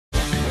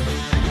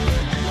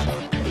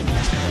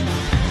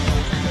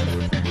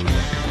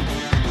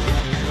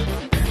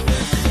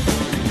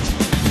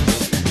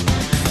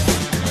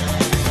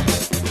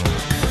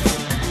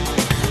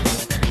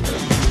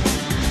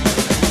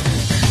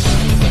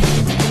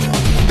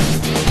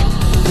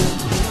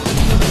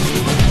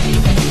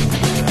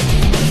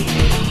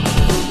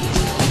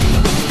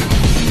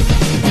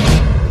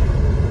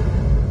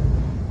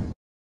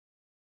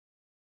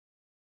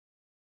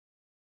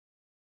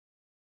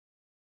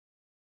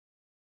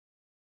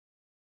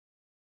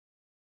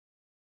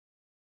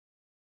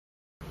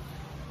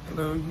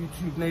Hello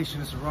YouTube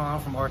Nation, this is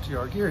Ron from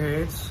RTR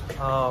Gearheads.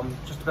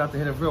 Just about to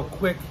hit a real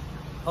quick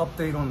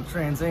update on the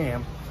Trans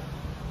Am.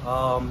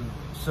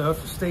 So if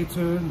you stay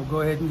tuned, we'll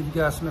go ahead and give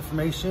you guys some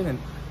information, and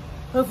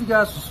hope you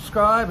guys will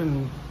subscribe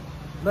and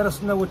let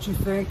us know what you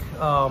think.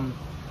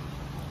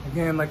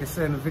 Again, like I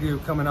said in the video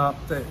coming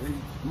up, that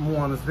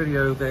more on this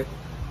video, that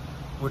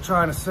we're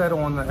trying to settle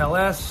on the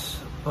LS,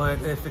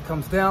 but if it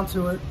comes down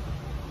to it,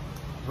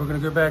 we're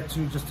going to go back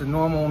to just a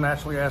normal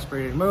naturally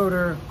aspirated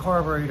motor,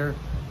 carburetor,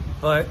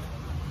 but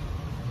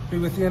be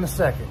with you in a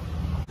second.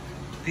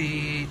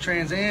 The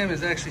Trans Am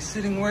is actually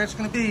sitting where it's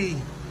going to be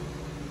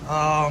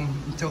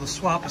until the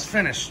swap is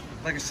finished.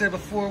 Like I said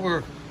before,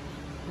 we're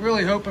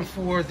really hoping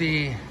for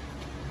the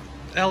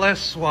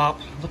LS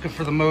swap, looking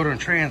for the motor and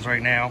trans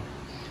right now.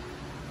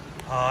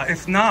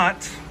 If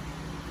not,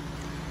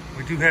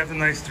 we do have the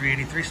nice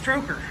 383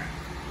 stroker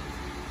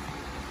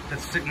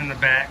that's sitting in the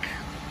back.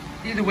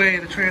 Either way,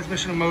 the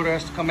transmission and motor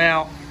has to come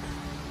out.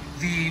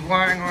 The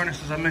wiring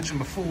harness, as I mentioned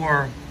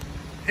before,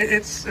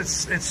 it's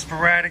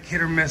sporadic, hit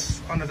or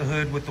miss under the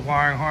hood with the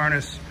wiring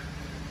harness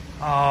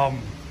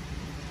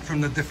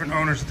from the different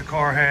owners that the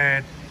car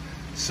had.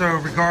 So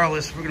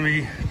regardless, we're gonna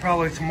be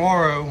probably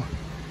tomorrow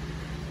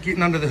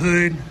getting under the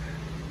hood,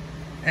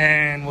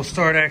 and we'll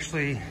start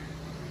actually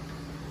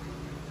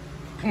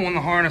pulling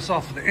the harness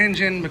off of the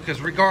engine, because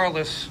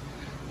regardless,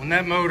 when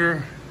that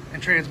motor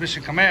and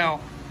transmission come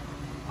out,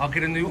 I'll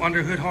get a new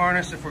underhood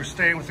harness if we're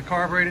staying with the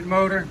carbureted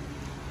motor,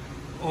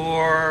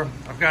 or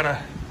I've got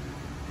to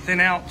thin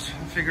out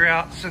and figure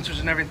out sensors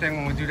and everything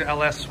when we do the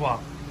LS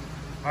swap.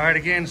 All right,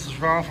 again, this is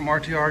Ron from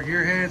RTR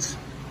Gearheads.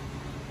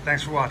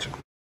 Thanks for watching.